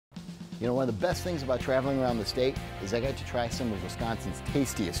You know, one of the best things about traveling around the state is I got to try some of Wisconsin's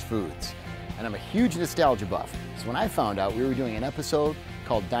tastiest foods. And I'm a huge nostalgia buff, so when I found out we were doing an episode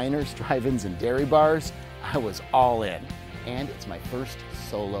called Diners, Drive-Ins, and Dairy Bars, I was all in. And it's my first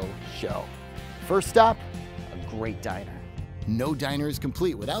solo show. First stop, a great diner. No diner is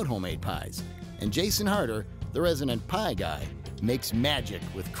complete without homemade pies. And Jason Harder, the resident pie guy, makes magic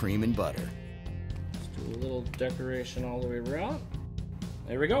with cream and butter. Let's do a little decoration all the way around.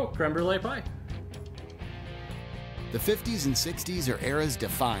 There we go, creme brulee pie. The 50s and 60s are eras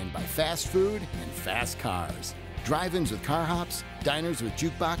defined by fast food and fast cars. Drive-ins with car hops, diners with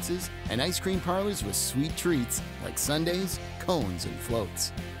jukeboxes, and ice cream parlors with sweet treats like sundaes, cones, and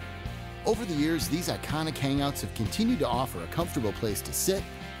floats. Over the years, these iconic hangouts have continued to offer a comfortable place to sit,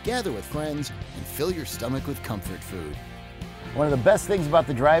 gather with friends, and fill your stomach with comfort food. One of the best things about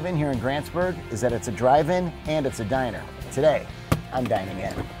the drive-in here in Grantsburg is that it's a drive-in and it's a diner. Today, I'm dining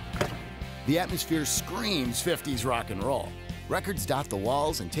in. The atmosphere screams 50s rock and roll. Records dot the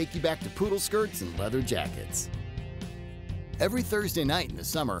walls and take you back to poodle skirts and leather jackets. Every Thursday night in the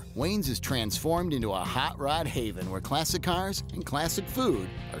summer, Wayne's is transformed into a hot rod haven where classic cars and classic food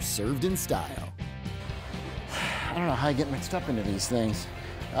are served in style. I don't know how I get mixed up into these things.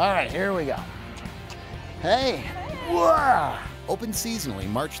 All right, here we go. Hey! Whoa! Open seasonally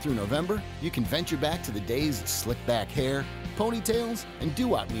March through November, you can venture back to the days of slick back hair, ponytails, and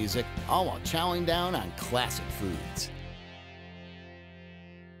doo-wop music, all while chowing down on classic foods.